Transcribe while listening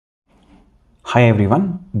Hi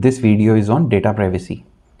everyone, this video is on data privacy.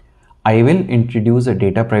 I will introduce a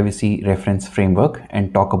data privacy reference framework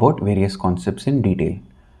and talk about various concepts in detail.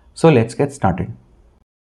 So let's get started.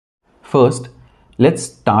 First, let's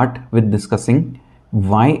start with discussing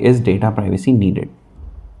why is data privacy needed.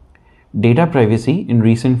 Data privacy in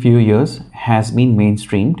recent few years has been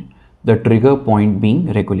mainstreamed, the trigger point being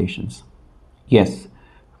regulations. Yes,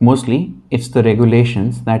 mostly it's the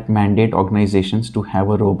regulations that mandate organizations to have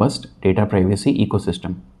a robust data privacy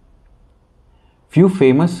ecosystem. Few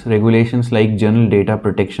famous regulations like General Data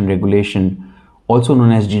Protection Regulation, also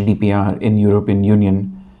known as GDPR in European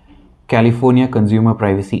Union, California Consumer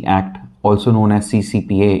Privacy Act, also known as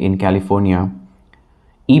CCPA in California,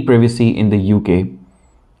 e-privacy in the UK,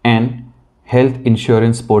 and Health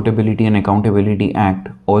Insurance Portability and Accountability Act,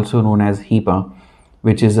 also known as HIPAA,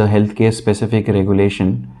 which is a healthcare specific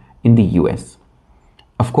regulation in the US.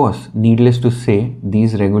 Of course, needless to say,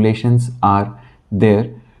 these regulations are there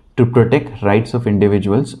to protect rights of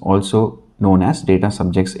individuals, also known as data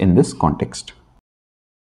subjects in this context.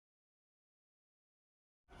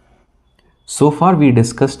 So far we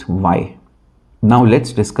discussed why. Now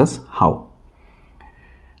let's discuss how.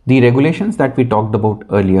 The regulations that we talked about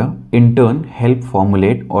earlier in turn help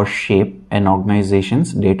formulate or shape an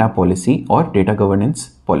organization's data policy or data governance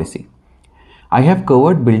policy. I have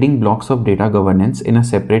covered building blocks of data governance in a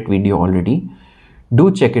separate video already. Do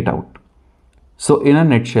check it out. So in a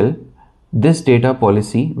nutshell, this data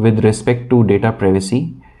policy with respect to data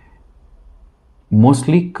privacy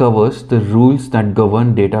mostly covers the rules that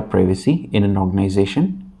govern data privacy in an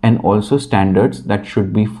organization and also standards that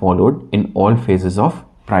should be followed in all phases of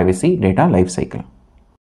privacy data lifecycle.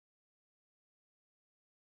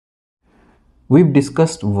 We've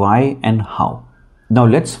discussed why and how. Now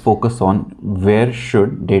let's focus on where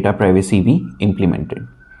should data privacy be implemented.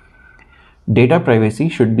 Data privacy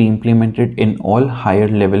should be implemented in all higher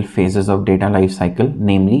level phases of data lifecycle,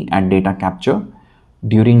 namely at data capture,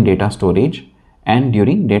 during data storage, and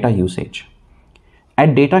during data usage.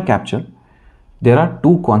 At data capture, there are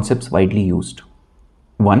two concepts widely used.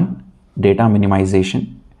 One, data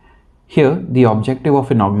minimization. Here, the objective of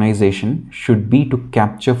an organization should be to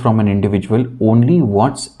capture from an individual only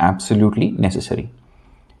what's absolutely necessary.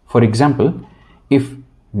 For example, if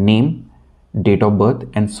name, date of birth,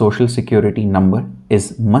 and social security number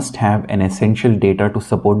is must have and essential data to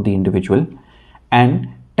support the individual, and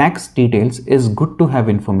tax details is good to have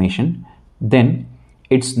information, then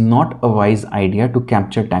it's not a wise idea to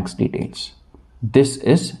capture tax details. This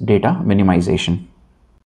is data minimization.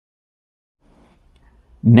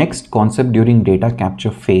 Next concept during data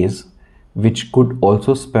capture phase, which could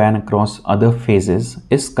also span across other phases,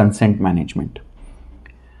 is consent management.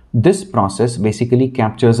 This process basically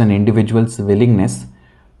captures an individual's willingness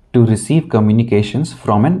to receive communications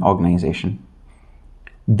from an organization.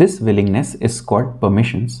 This willingness is called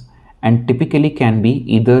permissions and typically can be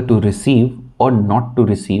either to receive or not to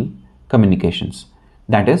receive communications,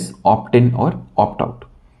 that is opt-in or opt-out.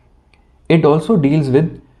 It also deals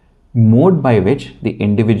with mode by which the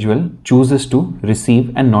individual chooses to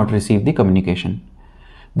receive and not receive the communication.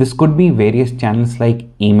 This could be various channels like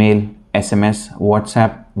email, SMS,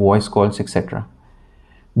 WhatsApp, voice calls, etc.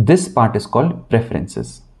 This part is called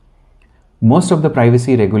preferences. Most of the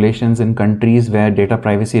privacy regulations in countries where data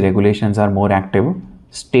privacy regulations are more active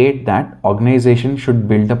state that organizations should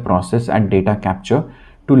build a process at data capture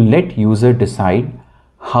to let user decide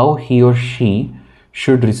how he or she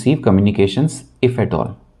should receive communications, if at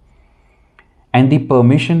all. And the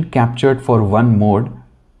permission captured for one mode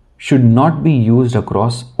should not be used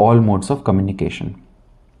across all modes of communication.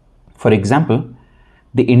 For example,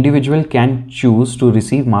 the individual can choose to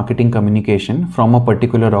receive marketing communication from a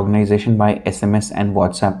particular organization by SMS and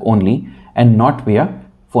WhatsApp only and not via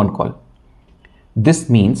phone call. This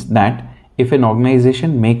means that if an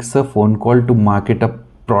organization makes a phone call to market a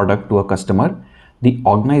product to a customer, the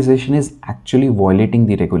organization is actually violating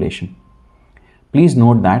the regulation. Please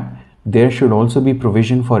note that there should also be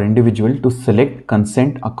provision for individual to select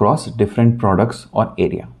consent across different products or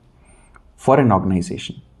area for an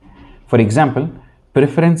organization. For example,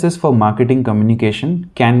 preferences for marketing communication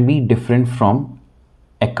can be different from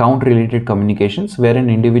account related communications where an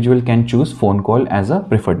individual can choose phone call as a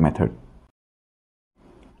preferred method.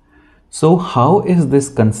 So how is this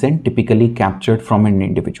consent typically captured from an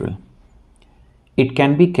individual? It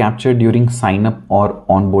can be captured during sign up or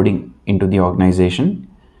onboarding into the organization.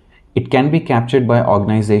 It can be captured by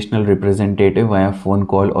organizational representative via phone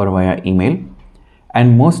call or via email,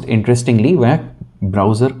 and most interestingly via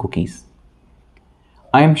browser cookies.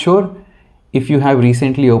 I am sure if you have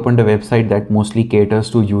recently opened a website that mostly caters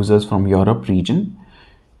to users from Europe region,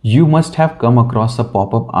 You must have come across a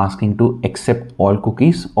pop-up asking to accept all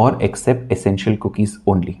cookies or accept essential cookies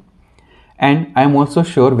only. And I'm also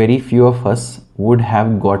sure very few of us would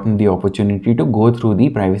have gotten the opportunity to go through the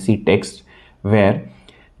privacy text where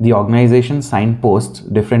the organization signposts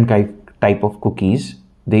different type of cookies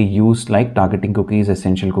they use, like targeting cookies,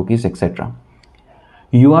 essential cookies, etc.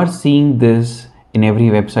 You are seeing this in every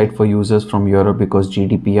website for users from Europe because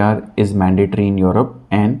GDPR is mandatory in Europe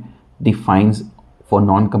and the fines for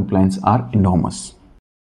non-compliance are enormous.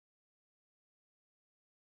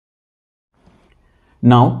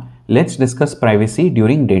 Now, let's discuss privacy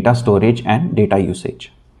during data storage and data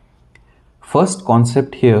usage. First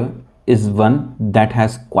concept here is one that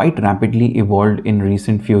has quite rapidly evolved in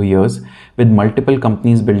recent few years, with multiple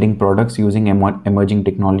companies building products using emerging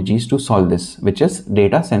technologies to solve this, which is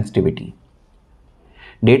data sensitivity.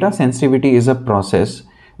 Data sensitivity is a process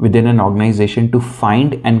within an organization to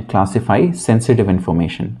find and classify sensitive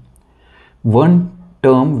information. One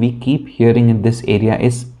term we keep hearing in this area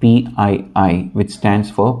is PII, which stands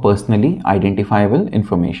for Personally Identifiable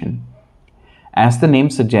Information. As the name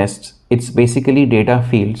suggests, it's basically data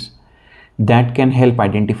fields that can help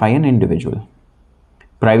identify an individual.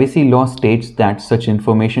 Privacy law states that such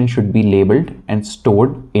information should be labeled and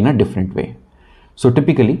stored in a different way. So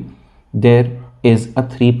typically, there is a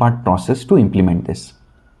three-part process to implement this.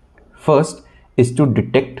 First is to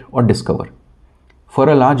detect or discover. For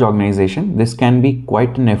a large organization, this can be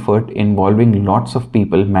quite an effort involving lots of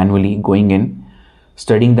people manually going in,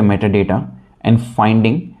 studying the metadata, and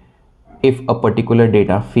finding if a particular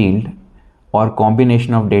data field or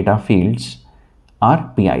combination of data fields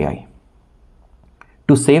are PII.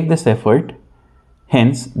 To save this effort,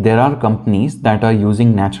 hence, there are companies that are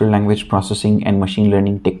using natural language processing and machine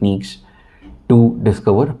learning techniques to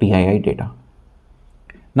discover PII data.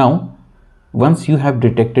 Now, once you have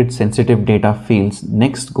detected sensitive data fields,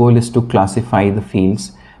 next goal is to classify the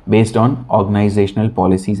fields based on organizational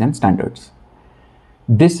policies and standards.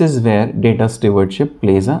 This is where data stewardship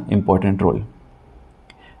plays an important role.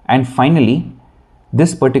 And finally,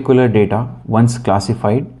 this particular data, once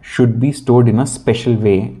classified, should be stored in a special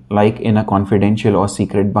way, like in a confidential or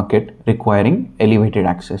secret bucket requiring elevated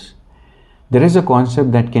access. There is a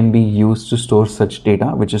concept that can be used to store such data,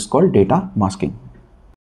 which is called data masking.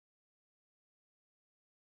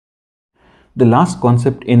 The last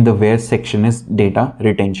concept in the where section is data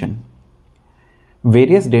retention.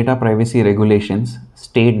 Various data privacy regulations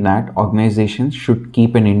state that organizations should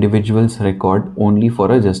keep an individual's record only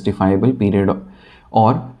for a justifiable period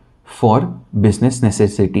or for business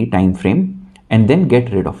necessity time frame and then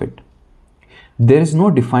get rid of it. There is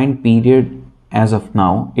no defined period as of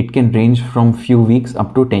now. It can range from few weeks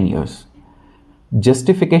up to 10 years.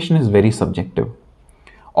 Justification is very subjective.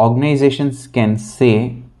 Organizations can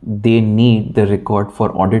say they need the record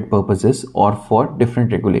for audit purposes or for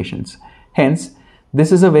different regulations. Hence,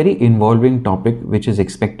 this is a very involving topic which is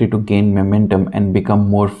expected to gain momentum and become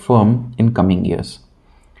more firm in coming years.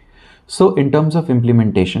 So in terms of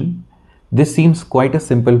implementation, this seems quite a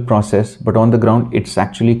simple process, but on the ground it's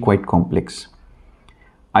actually quite complex.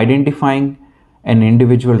 Identifying an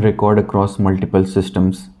individual record across multiple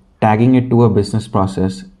systems, tagging it to a business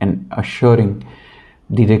process, and assuring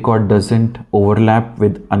the record doesn't overlap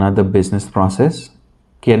with another business process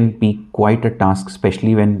can be quite a task,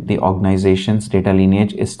 especially when the organization's data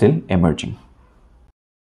lineage is still emerging.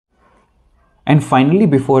 And finally,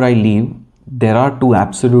 before I leave, there are two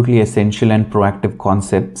absolutely essential and proactive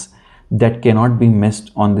concepts that cannot be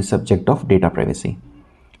missed on the subject of data privacy.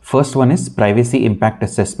 First one is Privacy Impact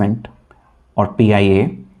Assessment, or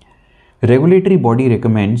PIA. Regulatory body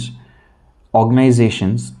recommends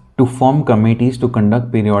organizations to form committees to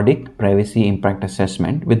conduct periodic privacy impact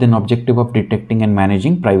assessment with an objective of detecting and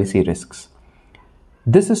managing privacy risks.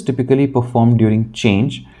 This is typically performed during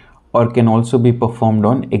change or can also be performed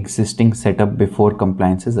on existing setup before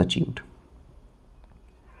compliance is achieved.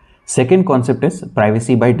 Second concept is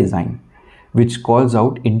privacy by design, which calls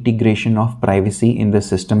out integration of privacy in the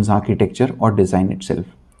system's architecture or design itself.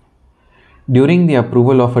 During the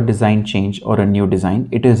approval of a design change or a new design,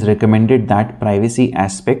 it is recommended that privacy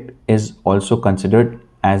aspect is also considered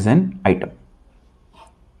as an item.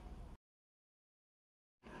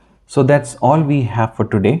 So that's all we have for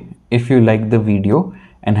today. If you liked the video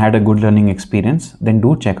and had a good learning experience, then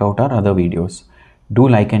do check out our other videos. Do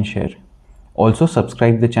like and share. Also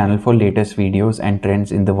subscribe the channel for latest videos and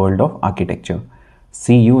trends in the world of architecture.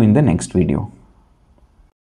 See you in the next video.